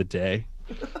game for the day.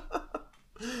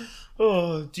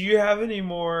 Oh, do you have any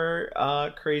more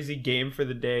crazy game for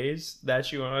the days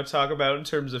that you want to talk about in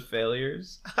terms of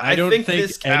failures? I don't think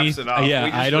this caps it off. yeah,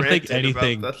 We just I don't think ranted about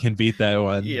anything can beat that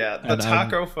one. yeah, the And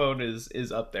taco phone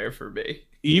is up there for me.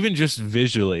 even just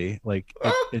visually, like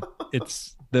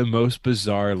it's the most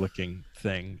bizarre looking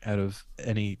thing out of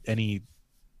any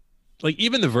like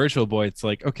even the Virtual Boy. It's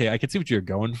like okay, I can see what you're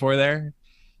going for there,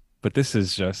 but this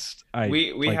is just I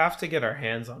We like have to get our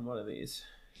hands on one of these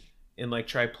and like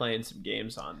try playing some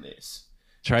games on this.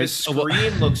 The tried.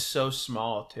 screen looks so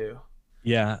small too.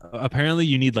 Yeah, apparently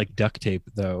you need like duct tape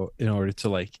though in order to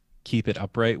like keep it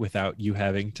upright without you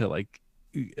having to like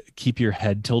keep your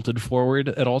head tilted forward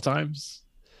at all times.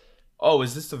 Oh,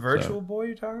 is this the So Virtual Boy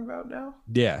you're talking about now?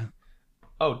 yeah,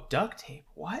 Oh, duct tape.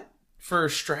 What? For a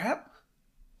strap?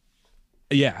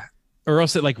 yeah, or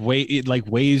else it like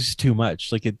weighs too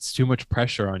much. Like it's too much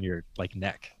pressure on your like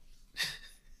neck.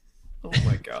 Oh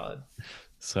my god.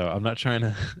 So I'm not trying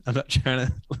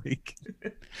to like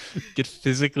get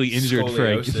physically injured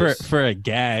Scoliosis. for a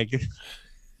gag.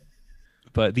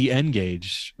 But the N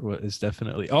gauge is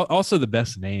definitely also the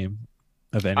best name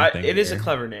of anything. It is a here.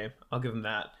 clever name. I'll give him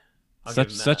that. I'll give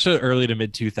Such him that. such a early to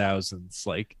mid 2000s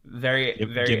like Very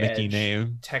very gimmicky edge.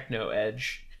 name. Techno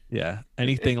edge. Yeah,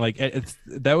 anything like it's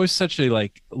that was such a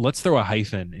like let's throw a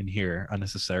hyphen in here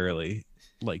unnecessarily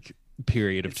like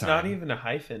period of It's time. not even a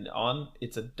hyphen on.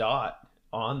 It's a dot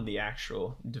on the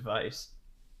actual device.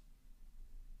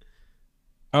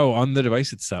 Oh, on the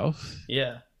device itself.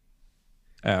 Yeah,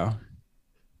 Oh,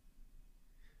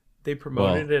 they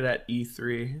well, promoted it at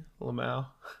E3. Lamau.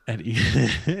 and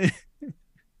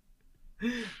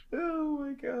Oh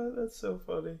my god, that's so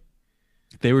funny.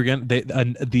 they were gonna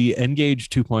the N-Gage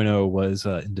 2.0 was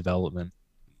in development.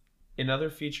 Another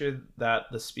feature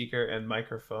that the speaker and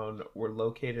microphone were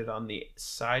located on the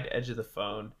side edge of the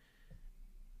phone.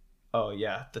 Oh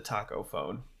yeah, the taco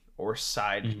phone or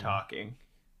side Mhm. talking.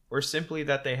 Or simply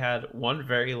that they had one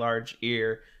very large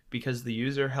ear because the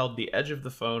user held the edge of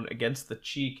the phone against the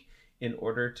cheek in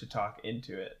order to talk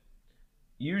into it.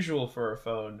 usual for a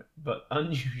phone, but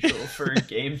unusual for a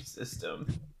game system.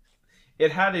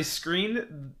 It had a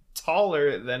screen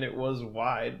taller than it was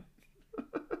wide.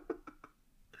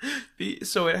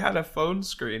 So it had a phone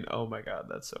screen. Oh my god,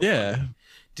 that's so Yeah. funny.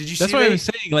 Did you That's see what I they was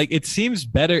saying. Like it seems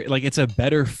better. Like it's a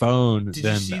better phone did you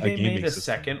than see a they gaming made a system.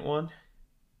 second one?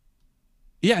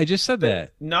 Yeah, I just said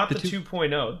that. Not The the two,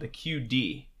 2.0, the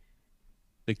QD.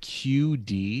 the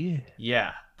QD.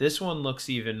 Yeah, this one looks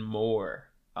even more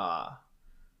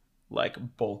like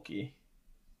bulky.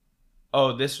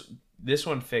 Oh, this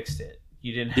one fixed it.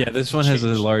 You didn't Yeah, have this to one has a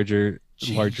change larger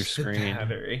change the screen.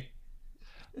 battery.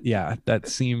 Yeah, that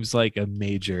seems like a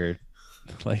major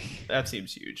like That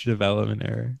seems huge. development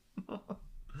error.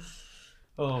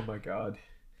 Oh my god.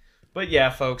 But yeah,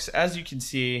 folks, as you can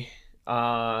see,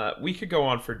 we could go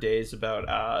on for days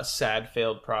about sad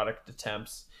failed product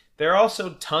attempts. There are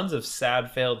also tons of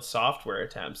sad failed software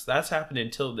attempts. That's happened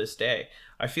until this day.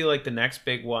 I feel like the next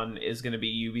big one is going to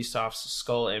be Ubisoft's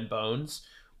Skull and Bones,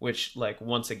 which like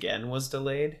once again was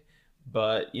delayed.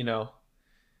 But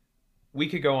we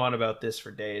could go on about this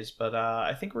for days. But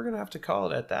I think we're gonna have to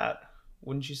call it at that.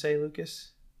 Wouldn't you say,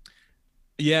 Lucas?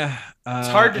 Yeah, It's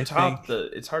hard to I top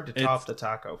think it's the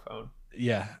taco phone.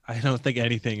 yeah. I don't think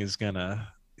anything is gonna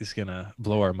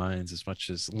blow our minds as much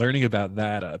as learning about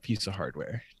that piece of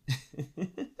hardware.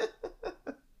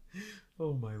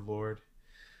 Oh my lord.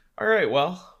 All right,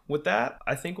 well, with that,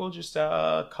 I think we'll just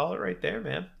call it right there,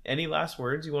 man. Any last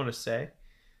words you want to say?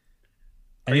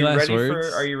 Any last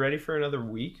words? Are you ready for another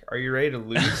week? Are you ready to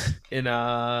lose in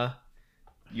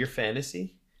your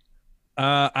fantasy?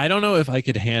 I don't know if I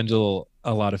could handle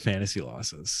a lot of fantasy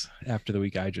losses after the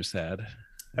week I just had.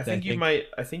 I think you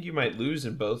might lose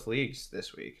in both leagues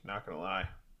this week, not gonna lie.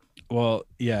 Well,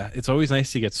 yeah, it's always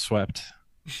nice to get swept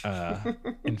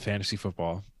in fantasy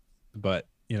football, but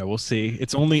we'll see.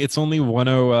 It's only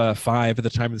 105 at the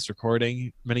time of this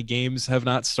recording. Many games have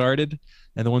not started,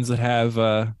 and the ones that have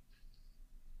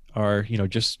are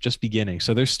just beginning.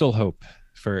 So there's still hope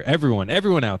for everyone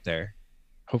out there.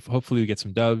 Hopefully we get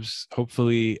some dubs.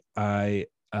 Hopefully I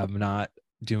am not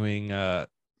doing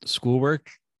schoolwork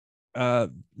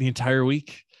the entire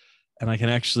week, and I can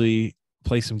actually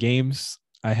play some games.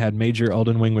 I had major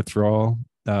Elden Ring withdrawal,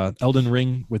 and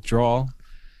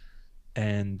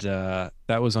that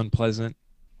was unpleasant.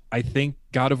 I think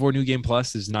God of War New Game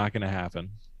Plus is not going to happen.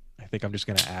 I think I'm just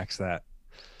going to axe that.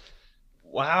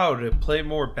 Wow, to play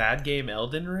more bad game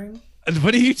Elden Ring?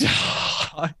 What are you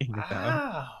talking about?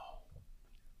 Wow.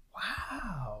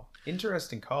 Wow.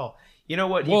 Interesting call. You know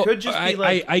what? You Well, could just be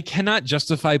like I cannot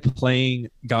justify playing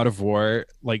God of War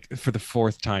like for the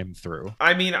fourth time through.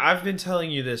 I mean, I've been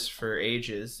telling you this for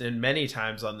ages and many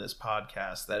times on this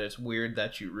podcast that it's weird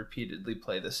that you repeatedly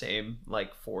play the same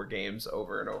like 4 games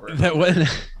over and over. That was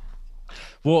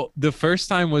well, the first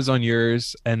time was on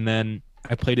yours, and then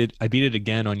I beat it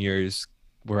again on yours,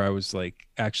 where I was like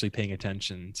actually paying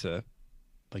attention to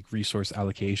like resource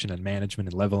allocation and management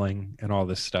and leveling and all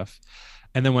this stuff.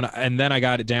 And then I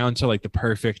got it down to like the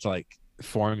perfect like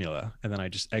formula, and then I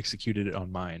just executed it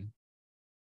on mine.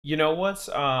 You know what's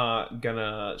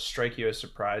gonna strike you as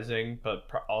surprising, but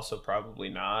also probably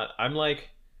not? I'm like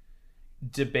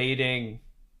debating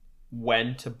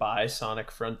when to buy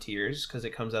Sonic Frontiers because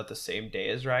it comes out the same day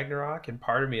as Ragnarok, and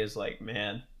part of me is like,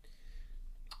 man,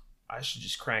 I should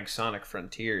just crank Sonic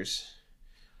Frontiers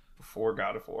before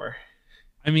God of War.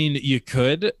 I mean, you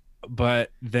could,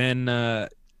 but then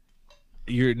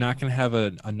you're not going to have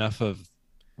enough of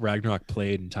Ragnarok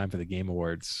played in time for the Game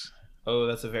Awards. Oh,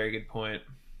 that's a very good point.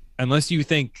 Unless you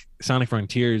think Sonic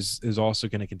Frontiers is also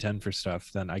going to contend for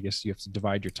stuff, then I guess you have to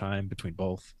divide your time between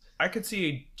both. I could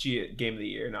see a Game of the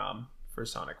Year nom for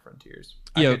Sonic Frontiers.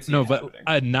 Yeah, no,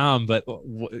 but nom, but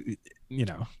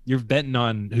you're betting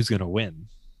on who's going to win.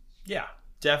 Yeah,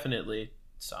 definitely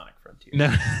Sonic Frontiers.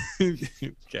 No,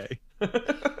 okay.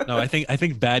 No, I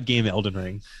think bad game Elden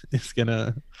Ring is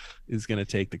gonna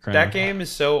take the crown. That game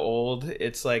is so old;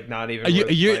 it's like not even worth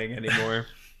playing anymore.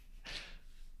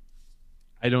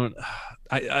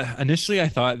 I initially I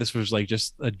thought this was like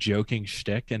just a joking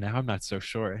shtick, and now I'm not so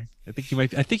sure. I think you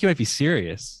might be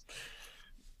serious.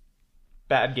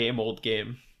 Bad game, old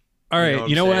game. All right,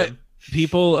 you know what?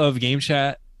 People of Game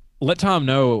Chat, let Tom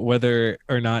know whether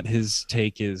or not his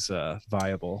take is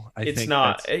viable. It's think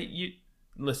not.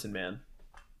 Listen, man.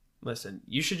 Listen,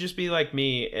 you should just be like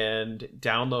me and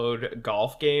download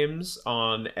golf games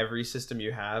on every system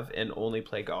you have and only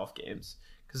play golf games.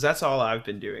 Because that's all I've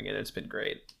been doing, and it's been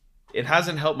great. It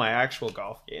hasn't helped my actual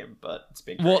golf game, but it's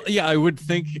been great. Well, yeah, I would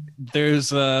think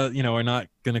there's, we're not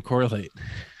going to correlate.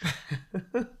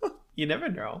 You never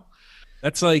know.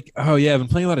 That's like, oh yeah, I've been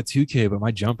playing a lot of 2K, but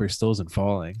my jumper still isn't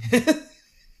falling.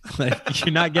 Like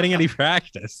you're not getting any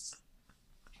practice.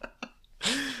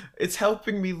 It's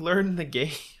helping me learn the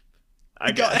game,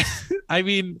 I guess. I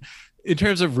mean, in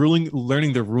terms of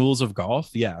learning the rules of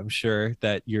golf, yeah, I'm sure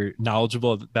that you're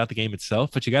knowledgeable about the game itself,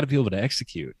 but you got to be able to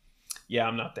execute. Yeah,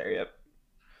 I'm not there yet.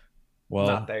 Not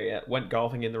Well, there yet. Went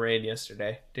golfing in the rain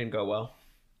yesterday. Didn't go well.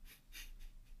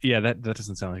 yeah, that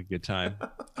doesn't sound like a good time.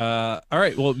 All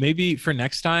right, well, maybe for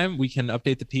next time we can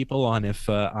update the people on if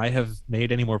I have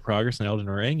made any more progress in Elden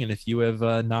Ring and if you have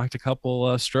knocked a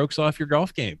couple strokes off your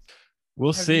golf game.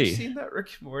 We'll Have you see. seen that Rick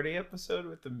and Morty episode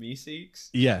with the Meeseeks?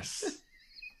 Yes.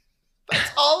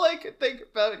 That's all I could think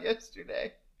about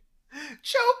yesterday.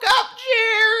 Choke up,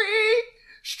 Jerry!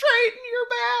 Straighten your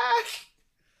back!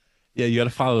 Yeah, you got to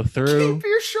follow through. Keep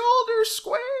your shoulders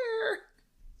square!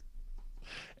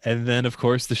 And then, of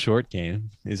course, the short game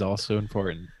is also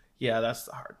important. Yeah, that's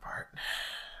the hard part.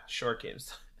 Short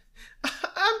games.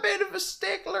 I'm a bit of a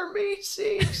stickler,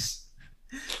 Meeseeks.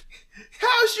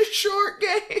 How's your short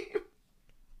game?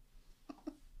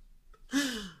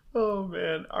 Oh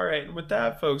man. All right. And with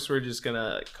that, folks, we're just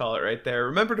gonna call it right there.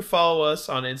 Remember to follow us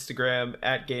on Instagram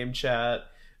at Game Chat,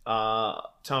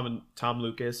 Tom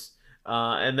Lucas.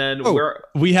 And then Oh,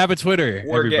 we have a Twitter,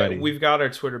 everybody. we've got our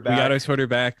Twitter back. We got our Twitter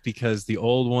back because the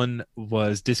old one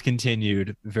was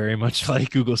discontinued, very much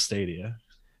like Google Stadia.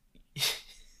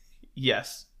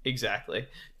 Yes, exactly.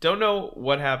 Don't know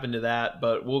what happened to that,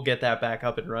 but we'll get that back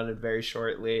up and running very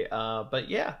shortly. But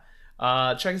yeah,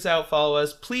 check us out, follow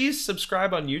us. Please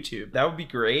subscribe on YouTube. That would be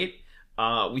great.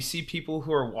 We see people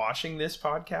who are watching this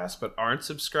podcast but aren't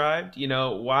subscribed. You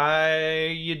know, why are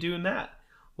you doing that?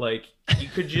 Like, you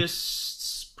could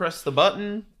just press the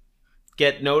button,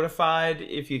 get notified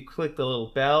if you click the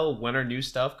little bell when our new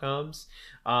stuff comes.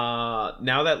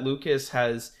 Now that Lucas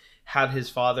has had his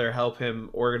father help him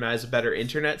organize a better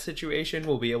internet situation,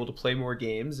 we'll be able to play more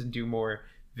games and do more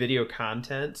video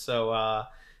content. So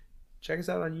check us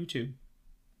out on YouTube.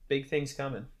 Big things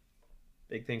coming.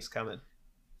 Big things coming.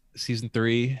 Season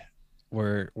 3,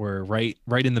 we're right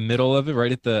in the middle of it,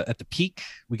 right at the peak.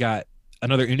 We got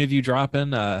another interview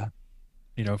dropping,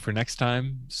 for next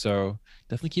time. So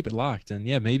definitely keep it locked. And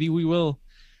yeah, maybe we will,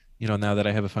 now that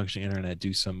I have a functioning internet,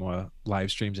 do some live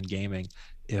streams and gaming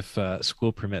if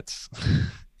school permits.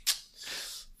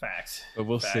 Facts. But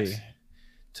we'll see.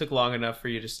 Took long enough for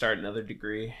you to start another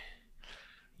degree.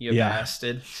 You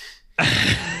bastard.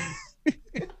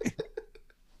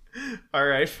 All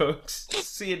right, folks.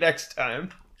 See you next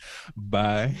time.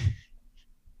 Bye.